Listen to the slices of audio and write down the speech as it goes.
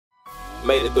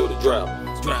Made it through the drought.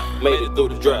 Made it through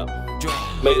the drought.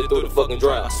 Made it through the fucking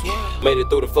drought. Made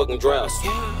it through the fucking drought.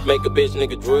 Make a bitch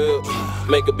nigga drill.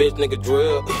 Make a bitch nigga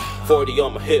drill. 40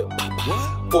 on my hip.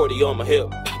 40 on my hip.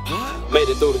 Made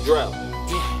it through the drought.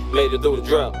 Made it through the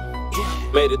drought.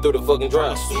 Made it through the fucking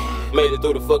drought. Made it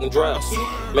through the fucking drought.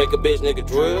 Make a bitch nigga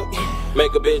drill.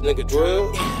 Make a bitch nigga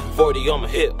drill. 40 on my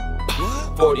hip.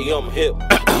 40 on my hip.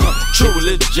 True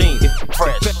religion jeans.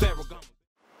 Fresh.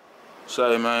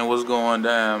 Say, man, what's going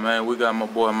down, man? We got my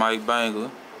boy Mike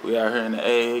Banga. We out here in the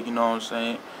egg, you know what I'm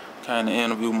saying? Came to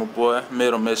interview my boy.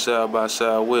 Met him at South by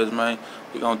Southwest, man.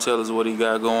 He gonna tell us what he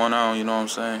got going on, you know what I'm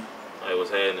saying? Hey, what's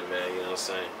happening, man? You know what I'm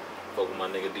saying? Fuck with my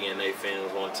nigga DNA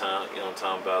fans one time, you know what I'm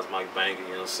talking about? It's Mike Banga, you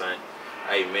know what I'm saying?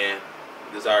 Hey, man,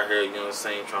 just out here, you know what I'm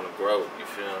saying, trying to grow, you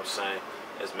feel what I'm saying?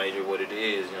 That's major what it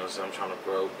is, you know what I'm saying? I'm trying to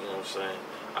grow, you know what I'm saying?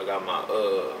 I got my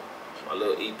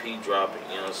little EP dropping,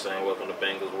 you know what I'm saying? Welcome to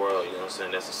Banga's World, you know what I'm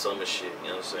saying? That's the summer shit, you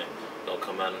know what I'm saying? Don't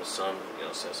come out in the summer, you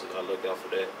know what I'm saying? So I look out for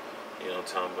that, you know what I'm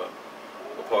talking about?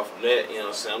 Apart from that, you know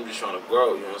what I'm saying? I'm just trying to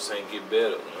grow, you know what I'm saying? Get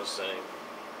better, you know what I'm saying?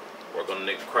 Work on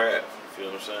the nigga craft, you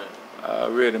feel what I'm saying?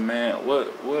 Really, man.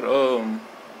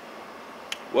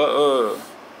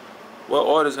 What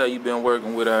artists have you been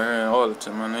working with out here in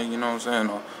Arlington, man? You know what I'm saying?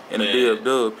 Or in the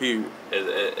dub period.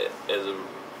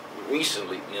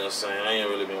 Recently, you know what I'm saying? I ain't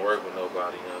really been working with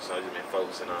nobody, you know what I'm saying? I just been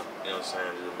focusing on, you know what I'm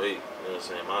saying, just me, you know what I'm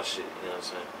saying, my shit, you know what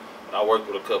I'm saying? I worked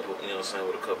with a couple, you know what I'm saying,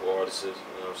 with a couple artists, you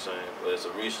know what I'm saying? But as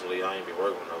of recently, I ain't been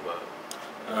working with nobody.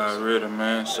 You know really,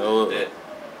 man. So,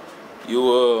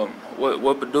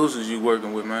 what producers you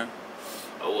working with, man?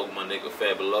 I work with my nigga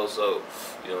Fabuloso,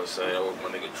 you know what I'm saying? I work with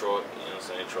my nigga Troy, you know what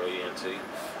I'm saying? Troy ENT, you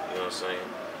know what I'm saying?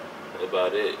 That's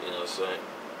about it, you know what I'm saying?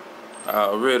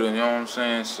 Really, you know what I'm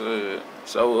saying?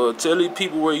 So tell these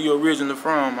people where you originally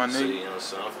from, my nigga. See, you know what I'm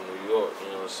saying? I'm from New York, you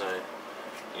know what I'm saying?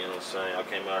 You know what I'm saying? I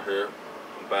came out here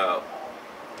about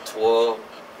 12,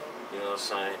 you know what I'm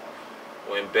saying?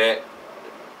 Went back,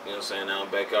 you know what I'm saying? Now I'm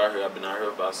back out here. I've been out here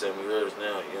about 7 years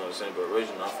now, you know what I'm saying? But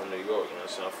originally, I'm from New York, you know what I'm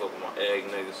saying? I fuck with my egg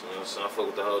niggas, you know what I'm saying? I fuck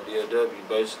with the whole DLW,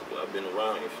 basically. I've been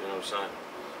around, you know what I'm saying?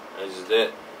 That's just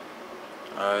that.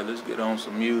 Alright, let's get on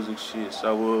some music shit.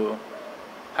 So,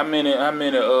 how many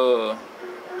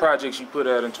projects you put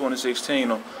out in 2016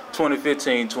 or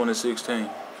 2015, 2016?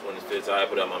 2015, I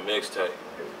put out my mixtape,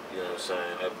 you know what I'm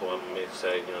saying? I put out my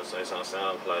mixtape, you know what I'm saying? It's on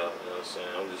SoundCloud, you know what I'm saying?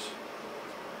 I'm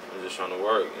just trying to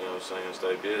work, you know what I'm saying?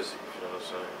 Stay busy, you know what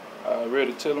I'm saying?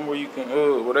 Ready? Tell them where you can,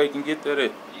 where they can get that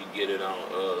at. You can get it on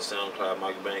SoundCloud,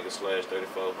 Mike Banga /3400, you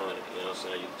know what I'm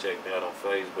saying? You can check me out on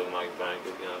Facebook, Mike Banga,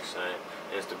 you know what I'm saying?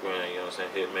 Instagram, you know what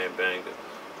I'm saying? Hitman Banga,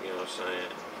 you know what I'm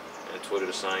saying? And Twitter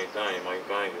the same thing, Mike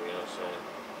Banga, you know what I'm saying?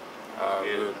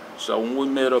 Yeah. So when we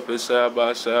met up at South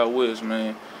by Southwest,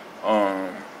 man,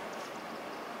 how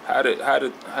did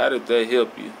that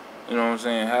help you? You know what I'm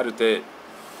saying? How did that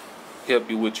help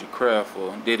you with your craft,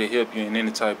 or did it help you in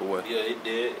any type of way? Yeah, it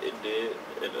did.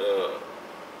 And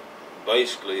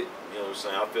basically, you know what I'm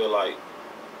saying? I feel like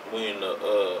we're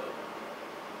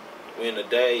in the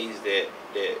days that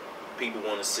people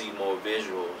want to see more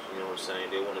visuals. You know what I'm saying?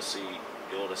 They want to see.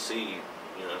 You know what I'm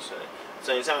saying? At the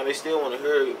same time, they still want to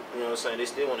hear you, you know what I'm saying? They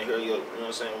still want to hear you, you know what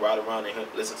I'm saying, ride around and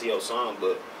listen to your song,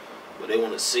 but they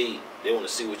want to see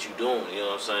what you're doing, you know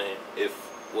what I'm saying? If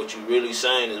what you really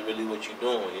saying is really what you're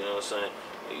doing, you know what I'm saying?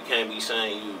 You can't be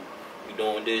saying you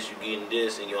doing this, you getting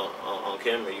this, and you're on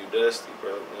camera, you dusty,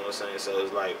 bro, you know what I'm saying? So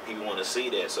it's like, people want to see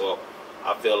that, so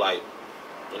I feel like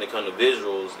when it comes to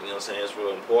visuals, you know what I'm saying, it's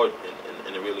real important,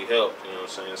 and it really helps, you know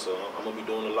what I'm saying? So I'm going to be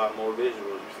doing a lot more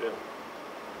visuals, you feel me?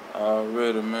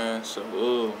 Already, man. So,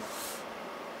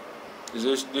 is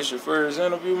this your first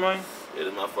interview, man? It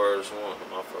is my first one.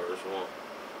 My first one.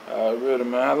 Already,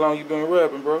 man. How long you been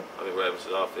rapping, bro? I've been rapping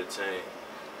since I was 15. You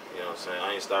know what I'm saying?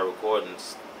 I ain't started recording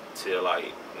till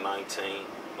like 19,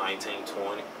 20. You know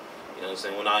what I'm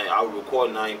saying? When I was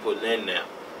recording, I ain't putting in now.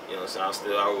 You know what I'm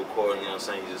saying? I was recording, you know what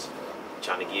I'm saying? Just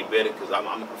trying to get better, because I'm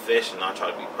a professional. I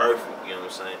try to be perfect, you know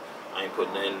what I'm saying? I ain't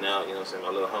putting nothing out, you know what I'm saying?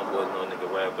 My little homeboy, no nigga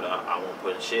rap, but I won't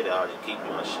putting shit out and keep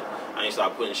my shit. I ain't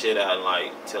start putting shit out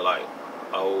till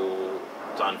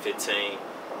 2015,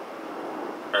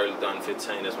 early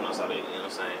 2015. That's when I started, you know what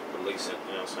I'm saying, releasing,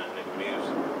 you know what I'm saying, nigga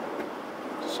music.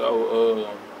 So,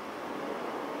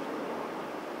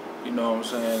 you know what I'm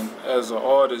saying, as an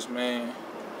artist, man,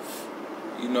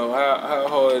 you know, how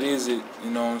hard is it,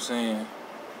 you know what I'm saying,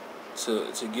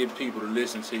 to get people to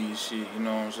listen to your shit, you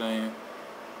know what I'm saying?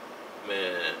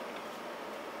 Man,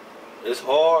 it's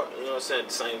hard, you know what I'm saying, at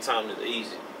the same time it's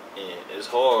easy. And it's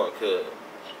hard because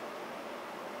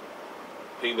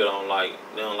people don't like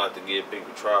to give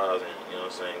people tries and, you know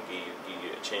what I'm saying, give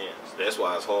you a chance. That's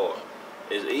why it's hard.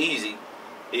 It's easy.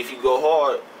 If you go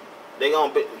hard, they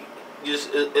gonna be,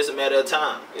 it's a matter of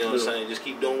time. You know what I'm saying? Just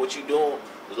keep doing what you doing.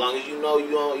 As long as you know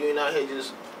you ain't out here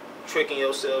just tricking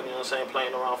yourself, you know what I'm saying,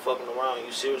 playing around, fucking around,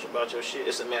 you serious about your shit,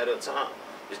 it's a matter of time.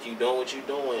 Just keep doing what you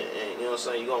doing, and you know what I'm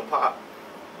saying, you gonna pop.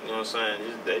 You know what I'm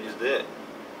saying? Just that.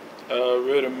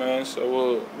 Really, man.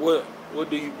 So, what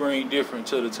do you bring different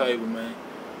to the table, man?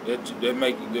 That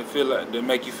make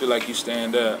you feel like you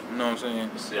stand out. You know what I'm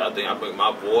saying? See, I think I bring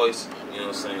my voice. You know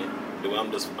what I'm saying? The way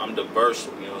I'm diverse.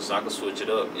 You know, so I can switch it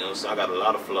up. You know, so I got a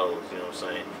lot of flows. You know what I'm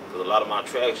saying? Cause a lot of my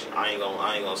tracks, I ain't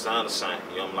gonna sound the same.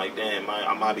 You know, I'm like, damn,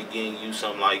 I might be getting you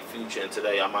something like Future, and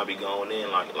today I might be going in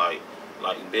like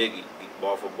Biggie,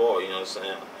 bar for bar. You know what I'm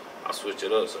saying? I switch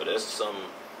it up. So that's something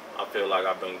I feel like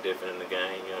I bring different in the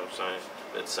game. You know what I'm saying?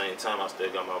 But at the same time, I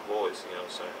still got my voice. You know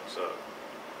what I'm saying? So.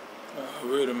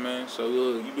 Really, man. So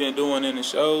you been doing any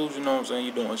shows? You know what I'm saying?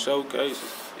 You doing showcases?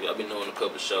 Yeah, I've been doing a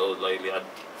couple shows lately.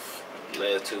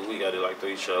 Last 2 weeks I did like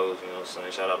 3 shows. You know what I'm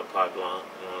saying? Shout out to Pipeline.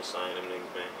 You know what I'm saying? Them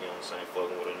niggas been, you know what I'm saying,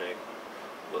 fucking with a nigga.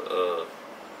 But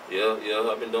yeah,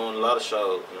 I've been doing a lot of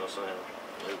shows. You know what I'm saying?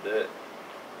 That's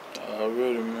that.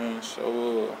 Really, man.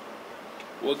 So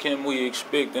what can we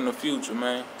expect in the future,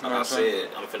 man? You like I said,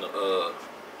 I'm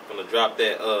finna drop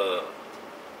that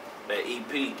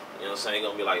EP. You know what I'm saying? It's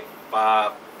gonna be like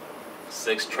 5,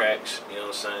 6 tracks. You know what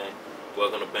I'm saying?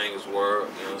 Welcome to Banga's World.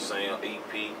 You know what I'm saying?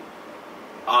 EP.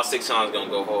 All 6 songs gonna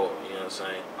go hard. You know what I'm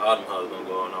saying? All them hoes gonna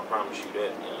go hard. And I promise you that. You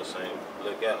know what I'm saying?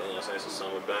 Look out. You know what I'm saying? It's a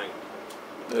summer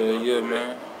banger. Yeah,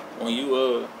 man.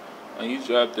 When you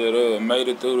dropped that Made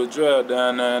It Through the Drought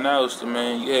down there in Austin,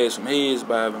 man, you had some heads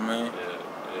bobbing, man.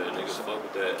 Yeah, niggas fuck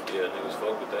with that. Yeah, niggas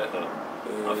fuck with that.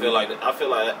 I feel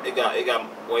like it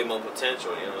got way more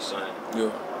potential. You know what I'm saying?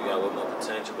 Yeah. You got way more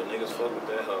potential, but niggas fuck with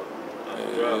that hoe.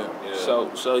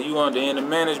 Yeah. So you under any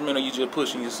management, or you just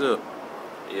pushing yourself?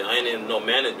 Yeah, I ain't in no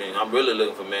management. I'm really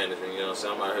looking for management. You know what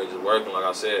I'm saying? I'm out here just working, like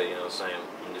I said. You know what I'm saying?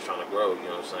 I'm just trying to grow. You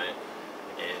know what I'm saying?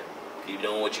 And keep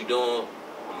doing what you're doing.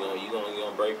 You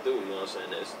gonna break through. You know what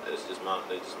I'm saying? That's just my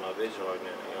vision right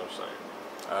now. You know what I'm saying?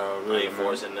 Really, I ain't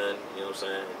forcing nothing. You know what I'm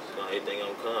saying? Everything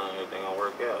gonna come. Everything gonna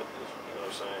work out. Just, you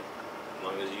know what I'm saying? As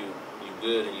long as you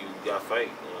good and you got faith.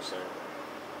 You know what I'm saying?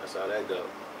 That's how that go.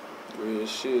 Real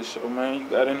shit. So, man, you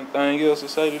got anything else to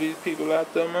say to these people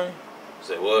out there, man?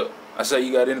 Say what? I say,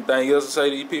 you got anything else to say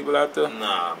to these people out there?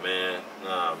 Nah, man.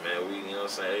 We, you know what I'm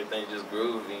saying? Everything just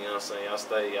groovy. You know what I'm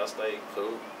saying? Y'all stay cool.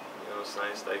 You know what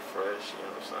I'm saying? Stay fresh. You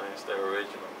know what I'm saying? Stay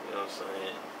original. You know what I'm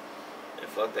saying? And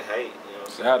fuck the hate. You know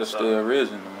what I'm saying? Gotta stay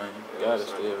original, man. Gotta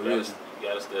stay original. You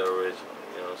gotta stay original.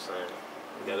 You know what I'm saying?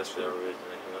 You gotta stay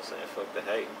original. You know what I'm saying? Fuck the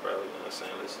hate, bro. You know what I'm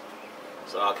saying? Let's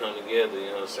all come together.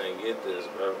 You know what I'm saying? Get this,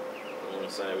 bro. You know what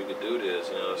I'm saying? We could do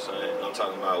this. You know what I'm saying? I'm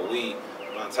talking about we.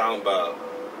 I'm talking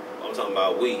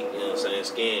about we. You know what I'm saying?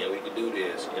 Skin. We could do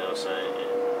this. You know what I'm saying?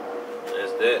 And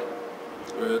that's that.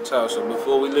 Real talk. So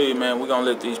before we leave, man, we're gonna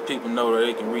let these people know that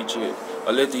they can reach it.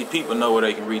 Or let these people know where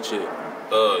they can reach it.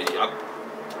 Yeah,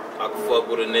 I can fuck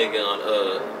with a nigga on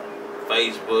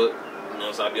Facebook. You know what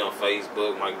I'm saying? I be on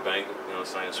Facebook, Mike Banga, you know what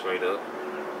I'm saying, straight up.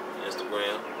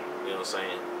 Instagram, you know what I'm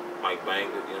saying, Mike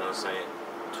Banga, you know what I'm saying.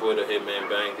 Twitter, Hitman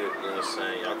Banga, you know what I'm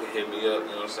saying. Y'all can hit me up,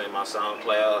 you know what I'm saying, my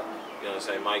SoundCloud, you know what I'm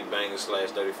saying, Mike Banga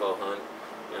 /3400, you know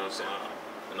what I'm saying.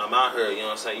 And I'm out here, you know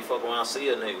what I'm saying, you fuck around, see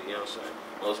a nigga, you know what I'm saying.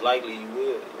 Most likely you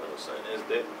will, you know what I'm saying, that's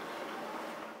that.